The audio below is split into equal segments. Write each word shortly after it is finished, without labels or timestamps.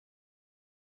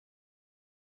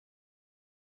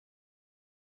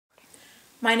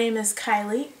My name is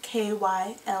Kylie,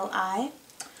 K-Y-L-I.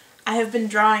 I have been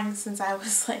drawing since I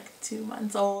was like 2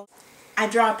 months old. I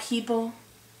draw people,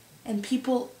 and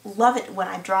people love it when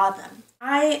I draw them.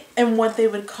 I am what they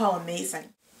would call amazing.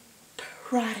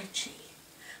 Prodigy.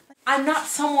 I'm not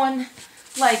someone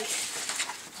like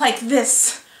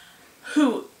this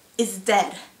who is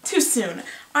dead too soon.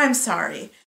 I'm sorry.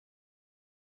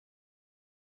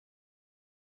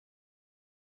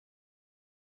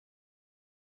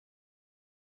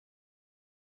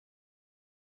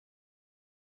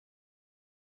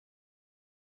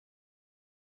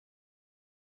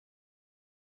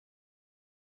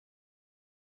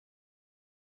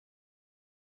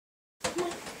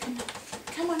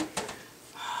 Come on.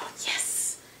 Oh,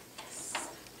 yes. Yes.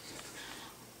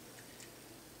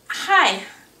 Hi.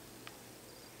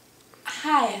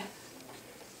 Hi.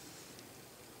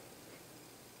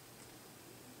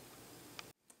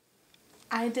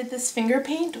 I did this finger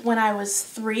paint when I was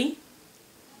 3,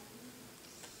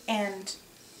 and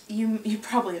you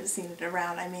probably have seen it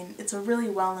around. I mean, it's a really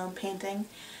well-known painting,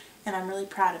 and I'm really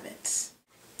proud of it.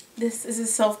 This is a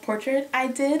self-portrait I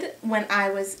did when I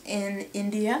was in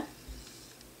India,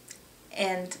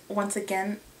 and once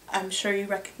again, I'm sure you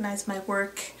recognize my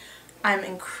work. I'm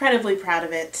incredibly proud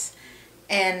of it,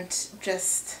 and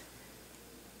just,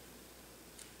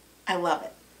 I love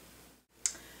it.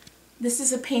 This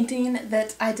is a painting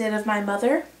that I did of my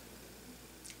mother,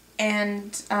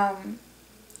 and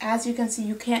as you can see,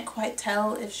 you can't quite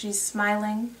tell if she's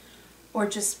smiling or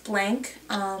just blank.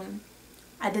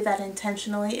 I did that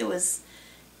intentionally. It was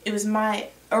my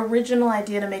original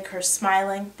idea to make her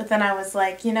smiling, but then I was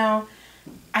like, you know,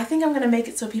 I think I'm going to make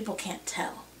it so people can't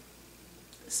tell.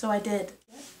 So I did.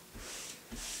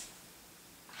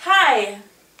 Hi!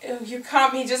 Oh, you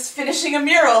caught me just finishing a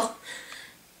mural.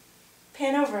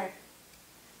 Pan over.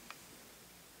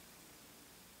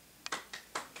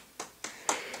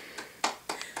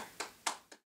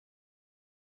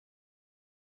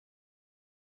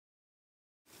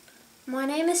 My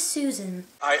name is Susan.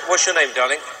 Hi, what's your name,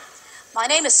 darling? My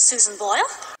name is Susan Boyle.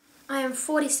 I am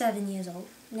 47 years old,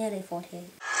 nearly 48.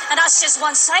 And that's just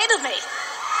one side of me.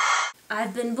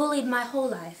 I've been bullied my whole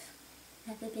life,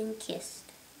 never been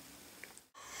kissed.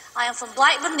 I am from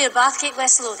Blackburn near Bathgate,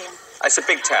 West Lothian. It's a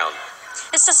big town.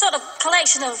 It's a sort of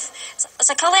collection of,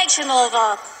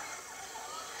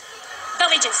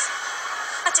 villages.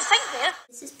 Had to think there.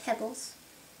 This is Pebbles.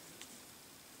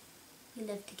 We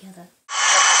live together.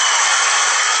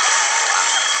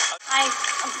 I'm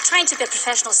trying to be a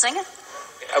professional singer.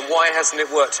 And why hasn't it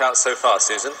worked out so far,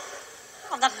 Susan?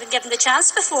 I've never been given the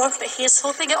chance before, but here's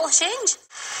hoping it'll change.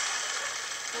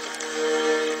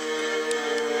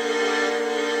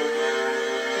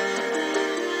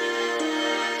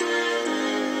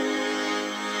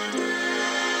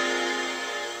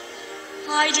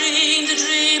 I dreamed a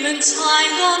dream in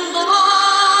time gone by.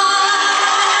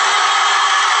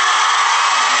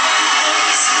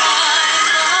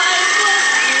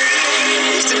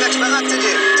 Didn't expect that, did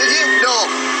you? Did you? No.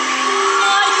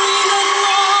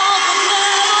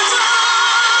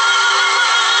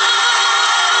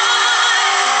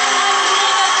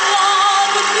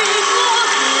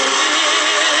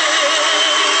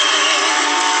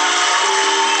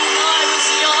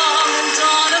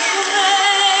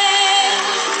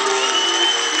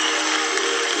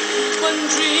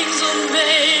 Dreams are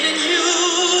made and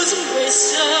used and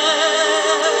wasted.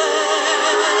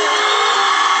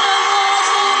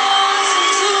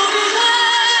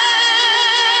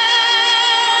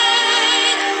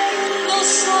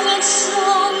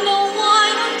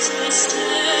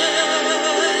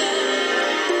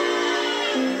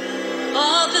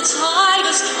 The tide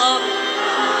has come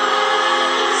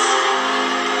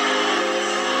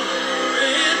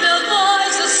with their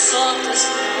voice as soft as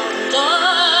thunder,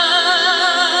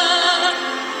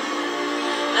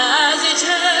 as they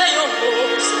tear your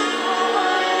hopes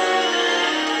apart,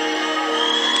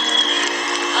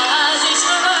 as they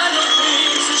turn your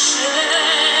dreams to shame.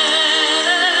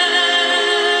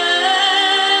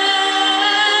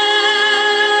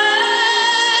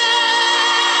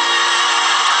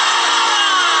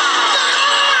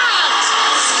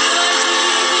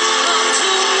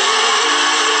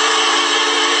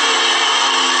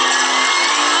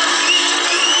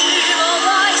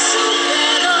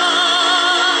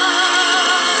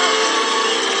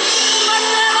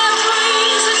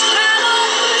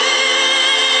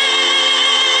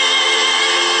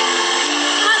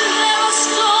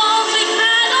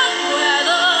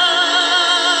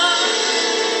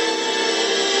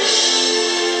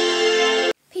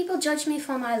 People judge me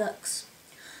for my looks,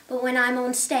 but when I'm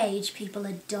on stage, people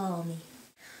adore me.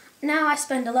 Now I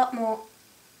spend a lot more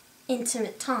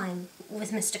intimate time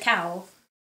with Mr. Cowl.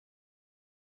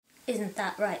 Isn't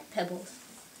that right, Pebbles?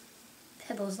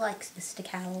 Pebbles likes Mr.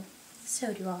 Cowl.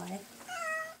 So do I.